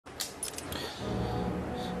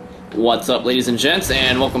What's up, ladies and gents,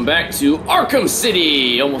 and welcome back to Arkham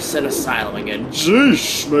City! Almost said Asylum again.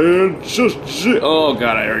 Jeez, man. Oh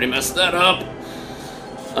god, I already messed that up.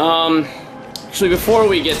 Actually, before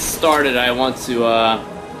we get started, I want to,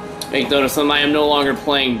 make note of something. I am no longer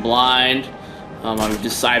playing blind. I've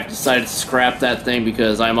decided to scrap that thing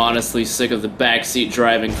because I'm honestly sick of the backseat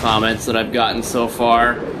driving comments that I've gotten so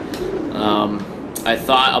far. I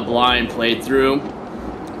thought a blind playthrough,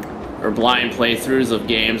 or blind playthroughs of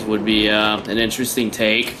games would be an interesting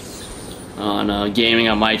take on gaming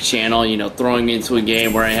on my channel, you know, throwing me into a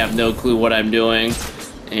game where I have no clue what I'm doing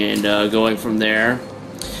and going from there.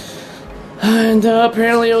 And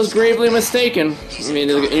apparently I was gravely mistaken. I mean,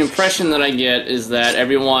 the impression that I get is that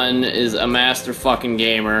everyone is a master fucking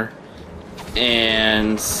gamer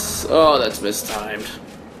and, oh, that's mistimed,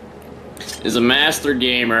 is a master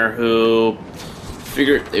gamer who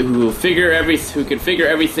can figure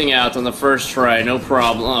everything out on the first try, no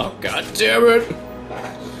problem. Oh god damn it!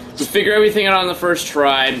 To figure everything out on the first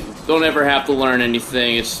try, don't ever have to learn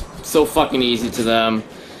anything. It's so fucking easy to them,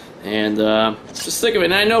 and just sick of it.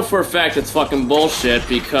 And I know for a fact it's fucking bullshit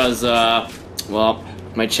because, well,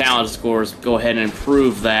 my challenge scores go ahead and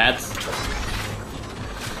improve that.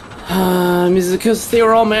 Because if they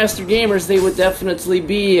were all master gamers, they would definitely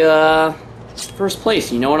be first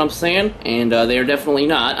place, you know what I'm saying? And they are definitely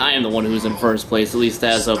not. I am the one who's in first place, at least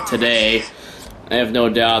as of today. I have no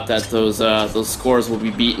doubt that those scores will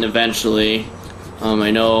be beaten eventually.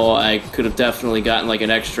 I know I could have definitely gotten like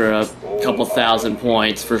an extra couple thousand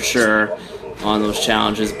points for sure on those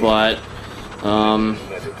challenges, but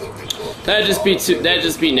that'd just be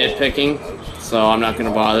nitpicking. So I'm not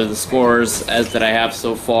gonna bother. The scores that I have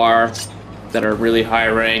so far that are really high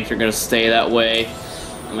ranked are gonna stay that way.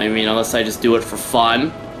 I mean, unless I just do it for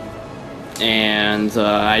fun, and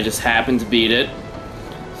I just happen to beat it.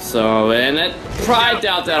 So, and I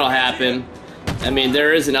doubt that'll happen. I mean,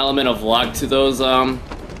 there is an element of luck to those, oh,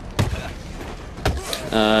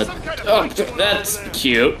 that's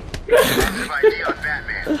cute.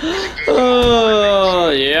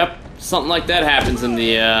 Oh, yep. Something like that happens in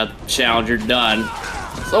the Challenger done.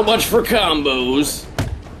 So much for combos.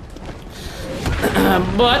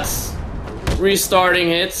 But restarting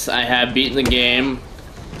hits, I have beaten the game,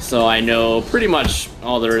 so I know pretty much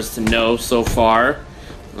all there is to know so far,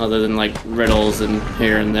 other than like riddles and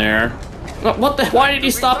here and there. What the? Why did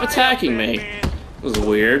he stop attacking me? It was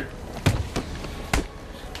weird.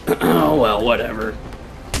 Oh well, whatever.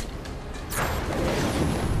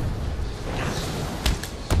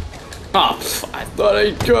 Oh, I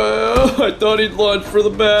thought he'd lunge for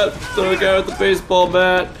the bat, the guy with the baseball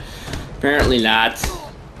bat. Apparently not.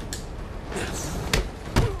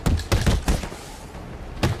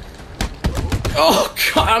 Oh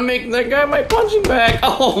god, I'm making that guy my punching bag.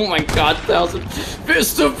 Oh my god, 1,000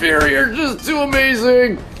 Fist of Fury are just too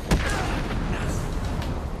amazing.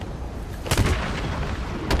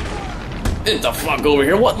 Get the fuck over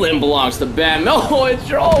here. What limb belongs to Batman? Oh, it's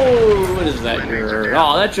your, oh, what is that?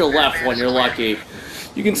 Oh, that's your left one. You're lucky.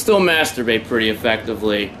 You can still masturbate pretty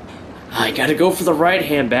effectively. I gotta go for the right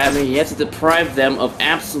hand, Batman. You have to deprive them of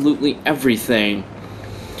absolutely everything.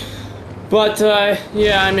 But,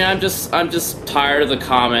 yeah, I mean, I'm just tired of the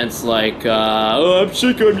comments like, oh, I'm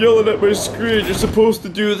sick, I'm yelling at my screen, you're supposed to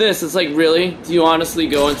do this. It's like, really? Do you honestly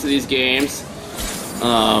go into these games,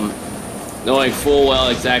 knowing full well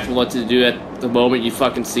exactly what to do at the moment you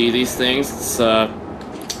fucking see these things? It's, a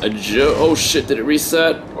joke. Oh, shit, did it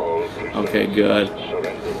reset? Okay, good.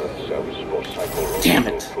 Damn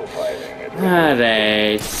it.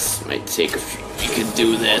 Alright, might take a few. We can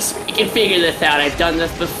do this. We can figure this out. I've done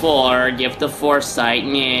this before. Give the foresight.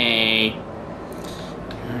 Yay.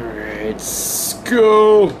 Alright, let's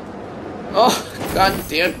go. Oh,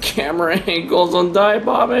 goddamn camera angles on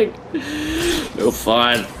dive-bombing. No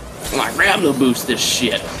fun. Come on, grab the boost this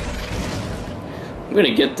shit. I'm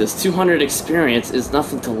gonna get this. 200 experience is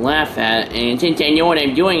nothing to laugh at, and since I know what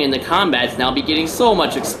I'm doing in the combats, now I'll be getting so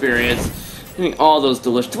much experience. Getting all those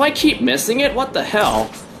delicious. Do I keep missing it? What the hell?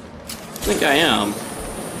 I think I am.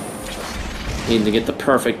 Need to get the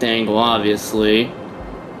perfect angle, obviously.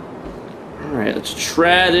 Alright, let's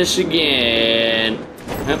try this again.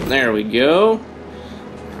 Yep, there we go.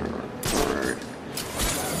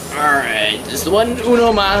 Alright, just one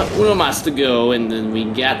uno mas to go, and then we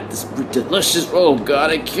got this delicious. Oh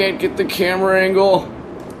god, I can't get the camera angle.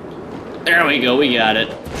 There we go, we got it.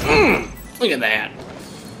 Look at that.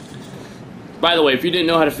 By the way, if you didn't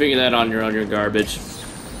know how to figure that on your own, you're garbage.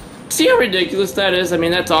 See how ridiculous that is? I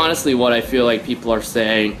mean, that's honestly what I feel like people are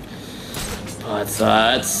saying. But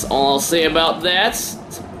that's all I'll say about that.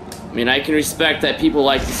 I mean, I can respect that people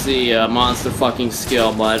like to see monster fucking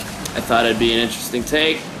skill, but I thought it'd be an interesting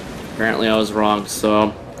take. Apparently I was wrong,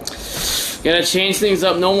 so... Gotta change things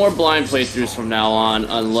up. No more blind playthroughs from now on,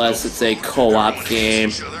 unless it's a co-op game.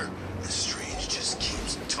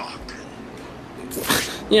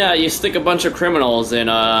 Yeah, you stick a bunch of criminals in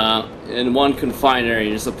one confined area.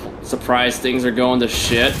 You're surprised things are going to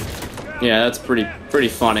shit. Yeah, that's pretty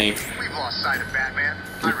funny. We've lost sight of Batman.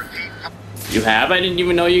 I repeat. You have? I didn't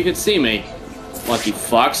even know you could see me. Lucky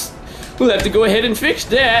fucks. We'll have to go ahead and fix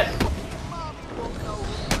that.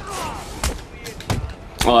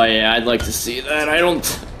 Oh yeah, I'd like to see that. I don't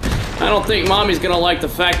think Mommy's gonna like the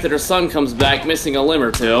fact that her son comes back missing a limb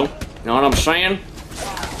or two. You know what I'm saying?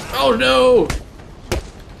 Oh no!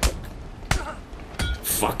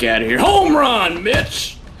 Fuck out of here. Home run,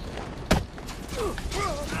 Mitch!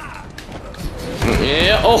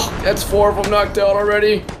 Yeah, oh, that's 4 of them knocked out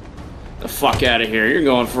already. The fuck out of here. You're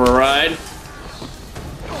going for a ride.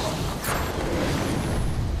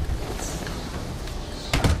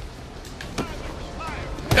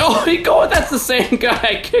 Oh, that's the same guy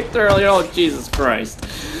I kicked earlier. Oh, Jesus Christ.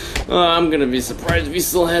 I'm gonna be surprised if he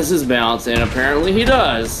still has his balance, and apparently he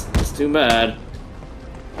does. That's too bad.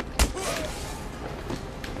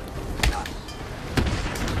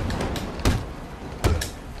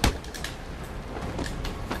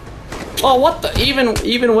 Oh, what the?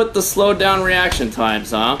 Even with the slowed down reaction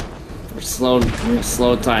times, huh? Or slow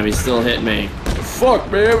time, he still hit me.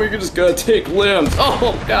 Fuck, man, we just gotta take limbs.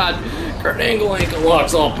 Oh, God. Kurt Angle ain't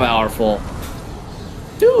looks all powerful.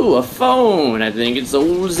 Ooh, a phone. I think it's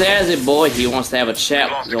old Zazzy boy. He wants to have a chat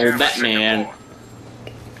with the old Batman.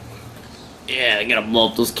 Yeah, I gotta blow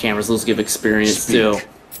up those cameras. Those give experience, too.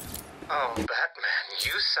 Oh, Batman,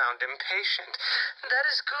 you sound impatient. That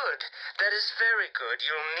is good. That is very good.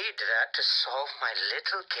 You'll need that to solve my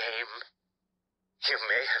little game. You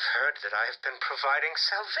may have heard that I have been providing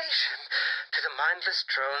salvation to the mindless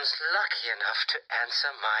drones lucky enough to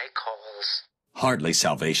answer my calls. Hardly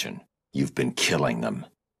salvation. You've been killing them.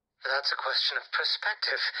 That's a question of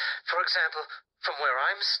perspective. For example, from where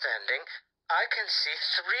I'm standing, I can see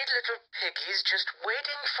 3 little piggies just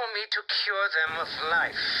waiting for me to cure them of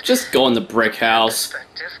life. Just go in the brick house.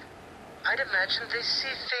 Perspective, I'd imagine they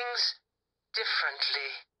see things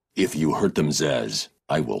differently. If you hurt them, Zaz,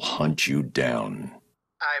 I will hunt you down.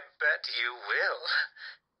 I bet you will.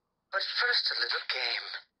 But first, a little game.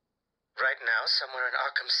 Right now, somewhere in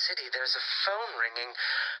Arkham City, there's a phone ringing.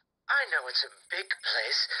 I know it's a big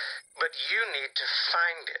place, but you need to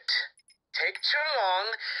find it. Take too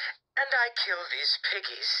long, and I kill these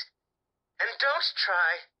piggies. And don't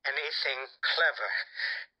try anything clever.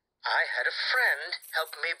 I had a friend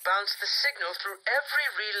help me bounce the signal through every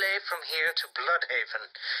relay from here to Bloodhaven.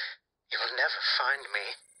 You'll never find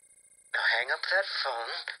me. Now hang up that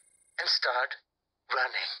phone and start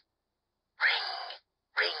running. Ring,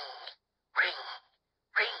 ring, ring,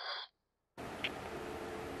 ring.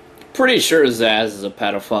 Pretty sure Zaz is a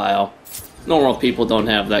pedophile. Normal people don't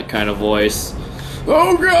have that kind of voice.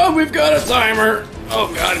 Oh god, we've got a timer!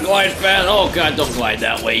 Oh god, glide fast. Oh god, don't glide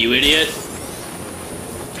that way, you idiot.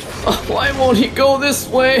 Oh, why won't he go this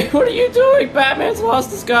way? What are you doing? Batman's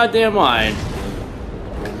lost his goddamn mind.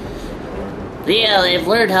 Yeah, they've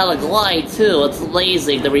learned how to glide too. It's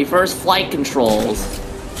amazing. The reverse flight controls.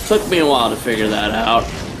 Took me a while to figure that out.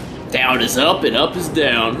 Down is up and up is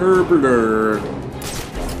down.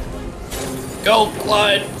 Go,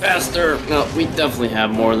 glide faster. No, we definitely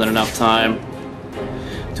have more than enough time.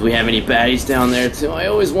 Do we have any baddies down there too? I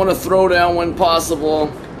always want to throw down when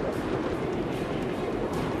possible.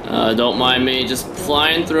 Don't mind me just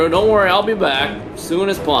flying through. Don't worry, I'll be back as soon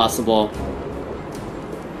as possible.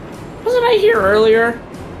 Wasn't I here earlier?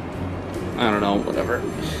 I don't know, whatever.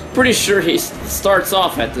 Pretty sure he starts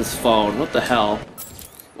off at this phone. What the hell?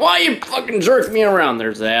 Why you fucking jerk me around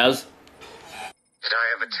there, Zaz? Did I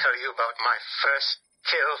ever tell you about my first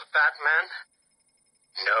kill, Batman?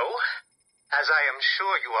 No? As I am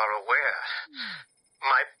sure you are aware,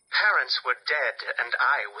 my parents were dead and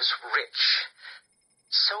I was rich.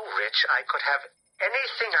 So rich I could have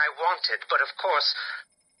anything I wanted, but of course,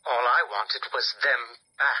 all I wanted was them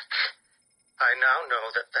back. I now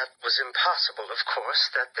know that that was impossible, of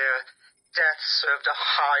course, that their death served a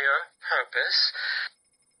higher purpose.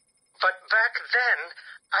 But back then,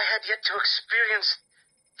 I had yet to experience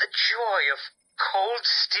the joy of cold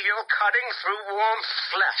steel cutting through warm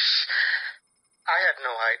flesh. I had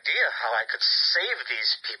no idea how I could save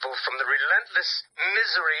these people from the relentless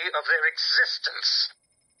misery of their existence.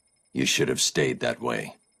 You should have stayed that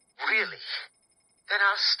way. Really? Then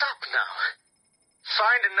I'll stop now.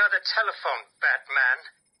 Find another telephone, Batman.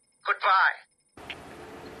 Goodbye.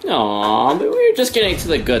 Aw, but we were just getting to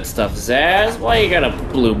the good stuff, Zaz. Why you gotta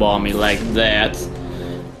blue ball me like that?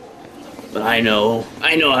 But I know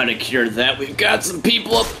how to cure that. We've got some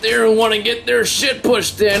people up there who want to get their shit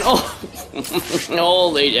pushed in. Oh,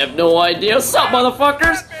 oh, they have no idea. What's up,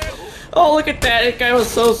 motherfuckers? Oh, look at that. That guy was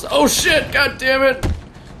so... Oh, shit. God damn it.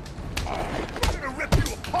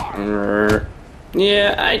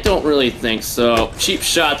 Yeah, I don't really think so. Cheap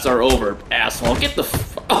shots are over, asshole. Get the...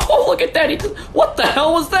 Oh, look at that. What the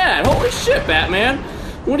hell was that? Holy shit, Batman.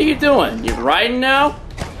 What are you doing? You riding now?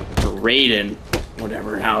 Or raiding?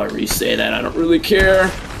 Whatever, however you say that, I don't really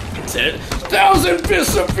care. That's it. 1,000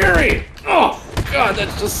 Fists of Fury! Oh, God,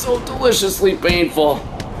 that's just so deliciously painful.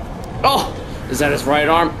 Oh, is that his right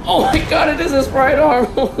arm? Oh my God, it is his right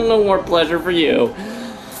arm. No more pleasure for you.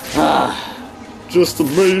 Just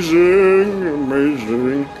amazing,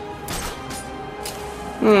 amazing.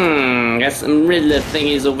 Got some Riddler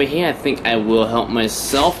thingies over here. I think I will help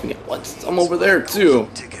myself. Got some over there, too.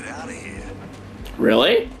 Get out of here.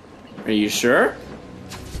 Really? Are you sure?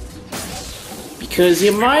 Because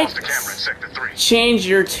you might change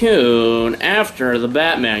your tune after the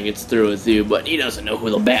Batman gets through with you, but he doesn't know who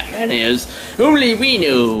the Batman is. Only we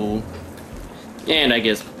know. And I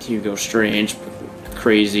guess Hugo Strange,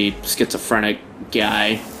 crazy, schizophrenic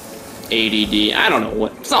guy, ADD, I don't know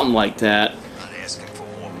what, something like that. Not asking for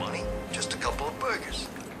more money, just a couple of burgers.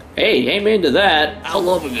 Hey, amen to that. I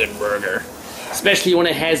love a good burger, especially when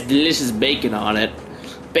it has delicious bacon on it.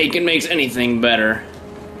 Bacon makes anything better.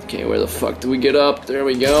 Okay, where the fuck do we get up? There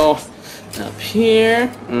we go. Up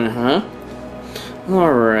here.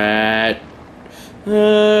 Alright.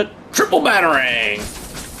 Triple battering!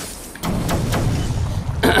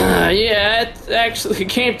 Yeah, the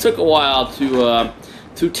game took a while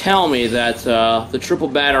to tell me that the triple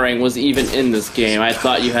battering was even in this game. I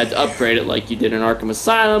thought you had to upgrade it like you did in Arkham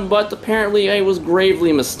Asylum, but apparently I was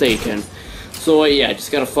gravely mistaken. So yeah,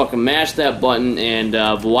 just gotta fucking mash that button and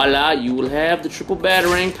voila, you will have the triple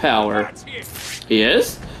battering power. He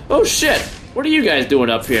is? Oh shit, what are you guys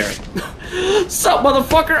doing up here? Sup,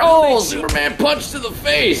 motherfucker? Oh, Superman punch to the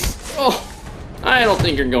face! Oh, I don't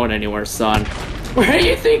think you're going anywhere, son. Where do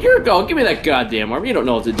you think you're going? Give me that goddamn arm, you don't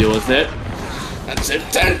know what to do with it. That's it,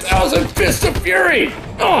 10,000 Fists of Fury!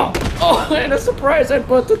 Oh, and a surprise I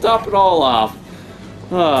put to top it all off.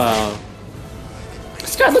 Oh.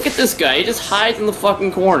 God, look at this guy. He just hides in the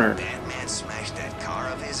fucking corner. Batman smashed that car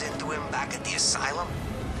of his into him back at the asylum?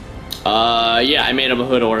 Yeah, I made him a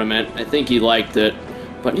hood ornament. I think he liked it.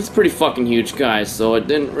 But he's a pretty fucking huge guy, so it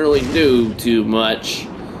didn't really do too much.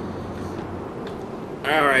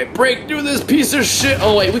 Alright, break through this piece of shit.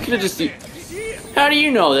 Oh, wait, we could have just... How do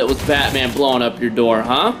you know that was Batman blowing up your door,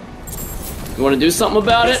 huh? You want to do something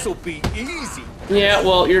about it? This'll be easy. Yeah,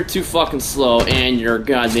 well, you're too fucking slow, and you're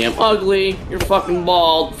goddamn ugly. You're fucking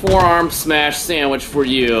bald. Forearm smash sandwich for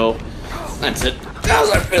you. That's it.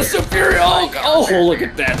 1,000 Fists of Fury. Oh, look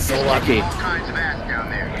at that. So lucky.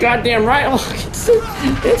 Goddamn right. Oh,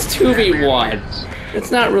 it's 2v1.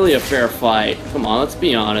 It's not really a fair fight. Come on, let's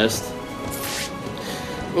be honest.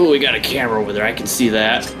 Ooh, we got a camera over there. I can see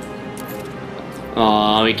that.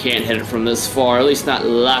 Aw, we can't hit it from this far. At least not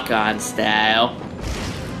lock-on style.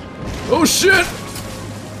 Oh, shit!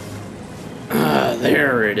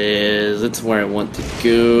 There it is. That's where I want to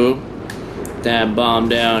go. That bomb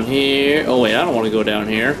down here. Oh, wait, I don't want to go down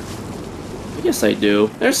here. I guess I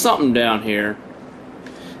do. There's something down here.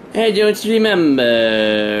 I don't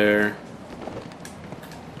remember.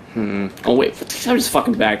 Oh, wait. I'm just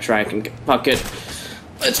fucking backtracking. Fuck it.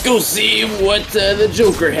 Let's go see what the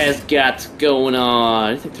Joker has got going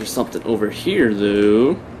on. I think there's something over here,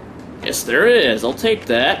 though. Yes, there is. I'll take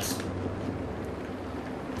that.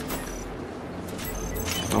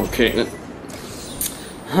 Okay.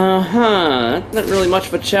 Not really much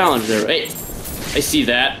of a challenge there. Hey, I see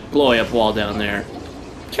that. Blow up wall down there.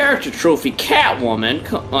 Character trophy, Catwoman.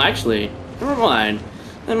 Well, actually, never mind.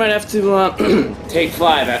 I might have to take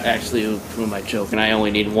 5. Actually, who am I joking? I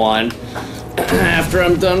only need 1. After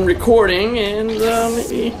I'm done recording, and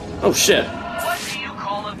maybe... Oh, shit. What do you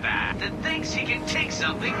call a bat that thinks he can take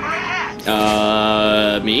something for a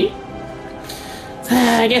hat? Me?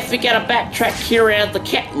 I guess we gotta backtrack here at the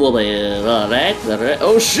cat.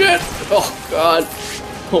 Oh, shit! Oh, God.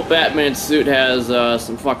 Hope Batman's suit has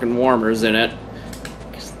some fucking warmers in it.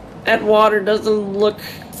 That water doesn't look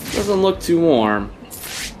too warm.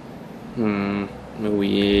 No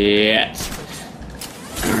yet.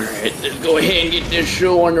 Alright, let's go ahead and get this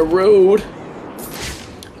show on the road.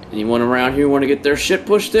 Anyone around here want to get their shit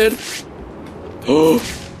pushed in? Oh,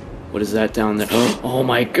 what is that down there? Oh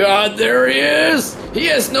my God, there he is! He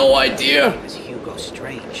has no idea! It's Hugo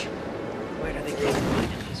Strange. Where do they think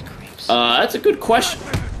That's a good question.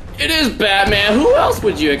 It is Batman. Who else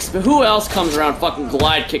would you expect? Who else comes around fucking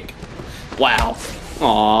glide kick? Wow.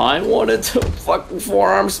 Aw, I wanted to fucking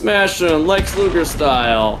forearm smash him, Lex Luger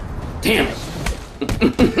style. Damn it.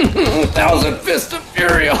 1,000 Fist of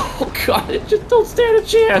Fury. Oh god, it just don't stand a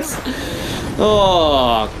chance.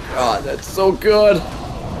 Oh god, that's so good.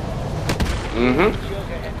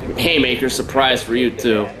 Haymaker surprise for you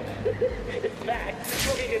too.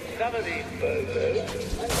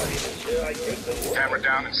 Camera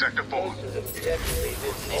down in Sector 4.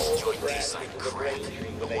 This joint tastes like crap.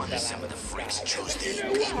 No wonder some of the freaks chose to eat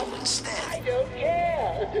people instead.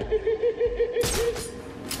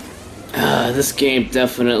 This game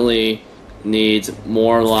definitely needs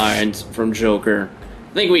more lines from Joker.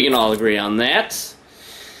 I think we can all agree on that.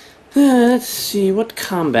 Let's see, what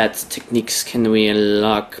combat techniques can we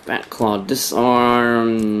unlock? Batclaw,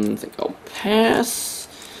 disarm. I think I'll pass.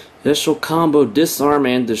 Initial combo, disarm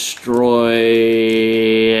and destroy.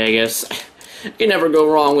 I guess you can never go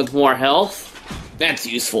wrong with more health. That's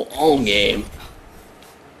useful all game.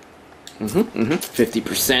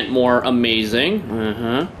 50% more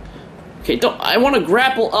amazing. Okay, I want to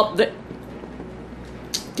grapple up the.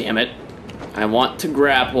 Damn it! I want to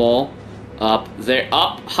grapple up there.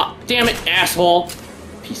 Up, hop! Damn it, asshole!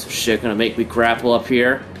 Piece of shit, gonna make me grapple up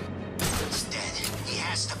here. He's dead. He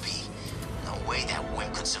has to be. No way that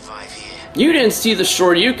wimp could survive here. You didn't see the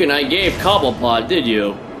Shoryuken I gave Cobblepot, did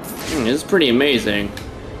you? It's pretty amazing.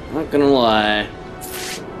 Not gonna lie.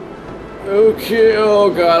 Okay,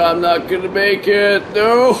 oh god, I'm not gonna make it.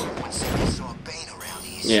 No.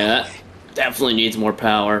 Yeah, that definitely needs more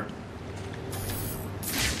power.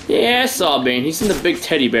 Yeah, I saw Bane. He's in the big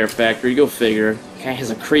teddy bear factory. Go figure. Guy has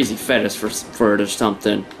a crazy fetish for it or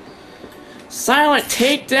something. Silent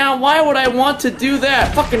takedown? Why would I want to do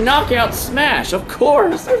that? Fucking knockout smash. Of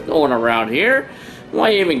course. There's no one around here.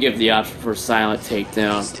 Why even give the option for silent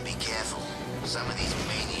takedown? To be careful. Some of these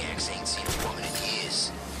maniacs ain't seen a woman in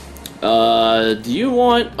years. Do you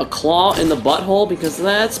want a claw in the butthole? Because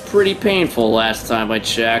that's pretty painful last time I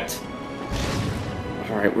checked.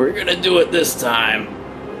 Alright, we're gonna do it this time.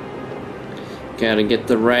 Gotta get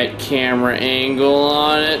the right camera angle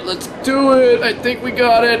on it. Let's do it! I think we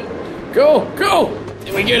got it! Go! Go!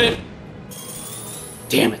 Did we get it?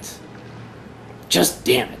 Damn it. Just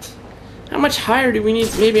damn it. How much higher do we need?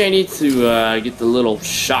 Maybe I need to get the little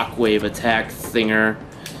shockwave attack thinger.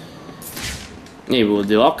 Maybe we'll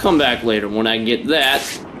do. I'll come back later when I get that.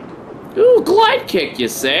 Ooh, glide kick, you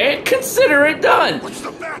say? Consider it done!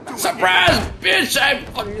 Surprise, bitch! I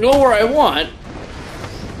fucking know where I want.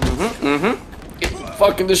 Get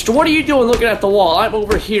fucking destroyed. What are you doing looking at the wall? I'm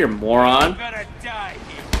over here, moron.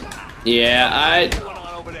 Yeah,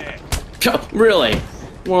 really.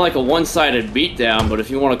 More like a one-sided beatdown, but if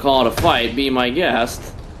you want to call it a fight, be my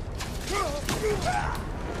guest.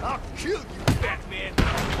 I'll kill you, Batman.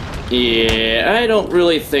 Yeah, I don't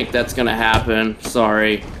really think that's gonna happen.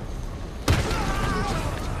 Sorry.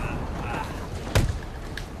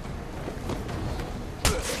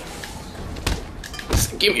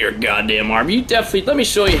 Just give me your goddamn arm. You definitely... Let me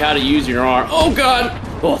show you how to use your arm. Oh, God!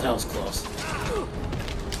 Oh, that was close.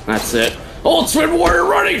 That's it. Old Twin Warrior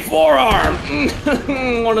running forearm!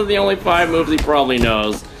 One of the only 5 moves he probably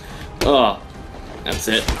knows. Oh, that's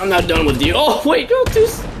it. I'm not done with you. Oh, wait, don't do...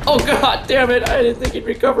 Oh, god damn it. I didn't think he'd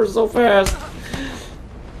recover so fast.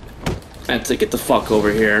 That's it. Get the fuck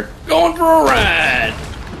over here. Going for a ride!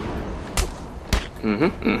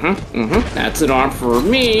 That's an arm for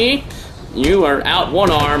me. You are out one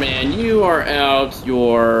arm, and you are out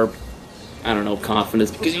your... I don't know, confidence,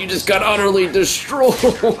 because you just got utterly destroyed.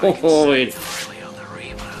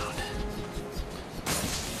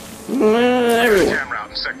 Everyone.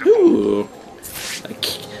 Ooh.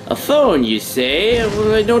 A phone, you say?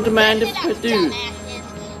 Well, I don't demand if I do.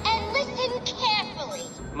 And listen carefully.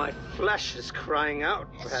 My flesh is crying out,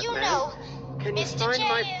 As you Batman. know, Can you Mr. find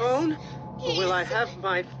my J. phone? Or will I have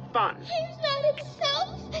my fun? He's not himself.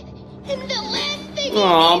 And the last thing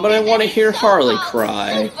Aw, but I want to hear Harley so-called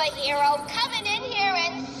cry. superhero coming in here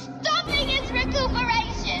and stopping his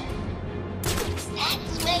recuperation.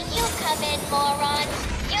 That's where you come in, moron.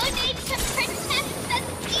 You need to protect the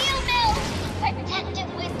steel mill. Protect it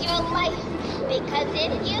with your life. Because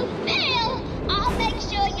if you fail, I'll make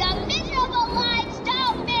sure your miserable lives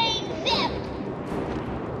don't mean zip.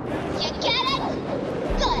 You get it?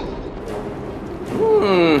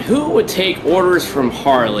 Good. Who would take orders from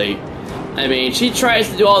Harley? I mean, she tries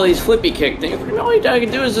to do all these flippy kick things. All I can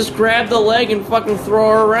do is just grab the leg and fucking throw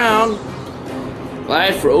her around.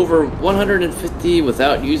 Glide for over 150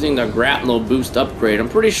 without using the grapnel boost upgrade. I'm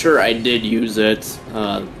pretty sure I did use it,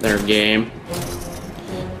 their game.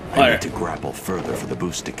 I need to grapple further for the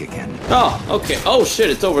boost to kick in. Oh, okay. Oh shit,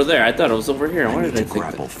 it's over there. I thought it was over here. Why I did need I to think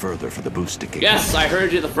grapple further for the boost to kick in. Yes, I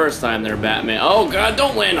heard you the first time there, Batman. Oh god,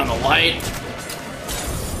 don't land on the light.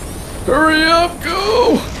 Hurry up,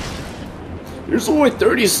 go! There's only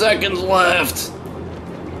 30 seconds left.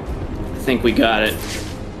 I think we got it.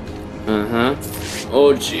 Uh-huh.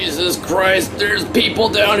 Oh, Jesus Christ, there's people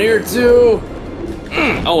down here too!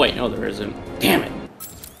 Oh wait, no there isn't. Damn it.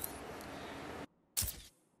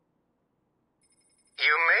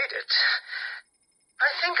 You made it. I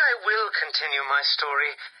think I will continue my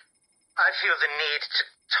story. I feel the need to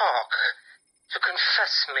talk, to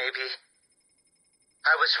confess maybe.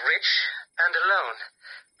 I was rich and alone,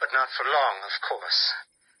 but not for long, of course.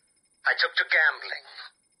 I took to gambling,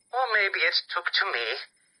 or maybe it took to me.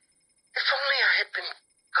 If only I had been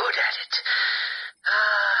good at it.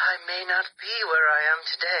 I may not be where I am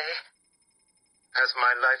today. As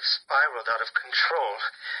my life spiraled out of control,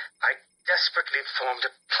 I desperately formed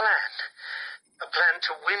a plan. A plan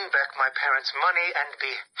to win back my parents' money and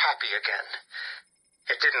be happy again.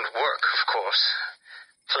 It didn't work, of course.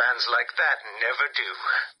 Plans like that never do.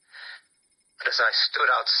 But as I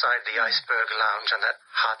stood outside the Iceberg Lounge on that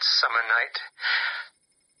hot summer night,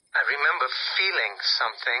 I remember feeling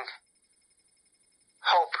something.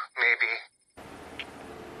 Hope, maybe.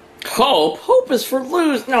 Hope? Hope is for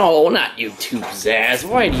lose. No, not you too, Zaz.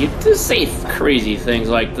 Why do you say crazy things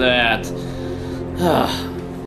like that?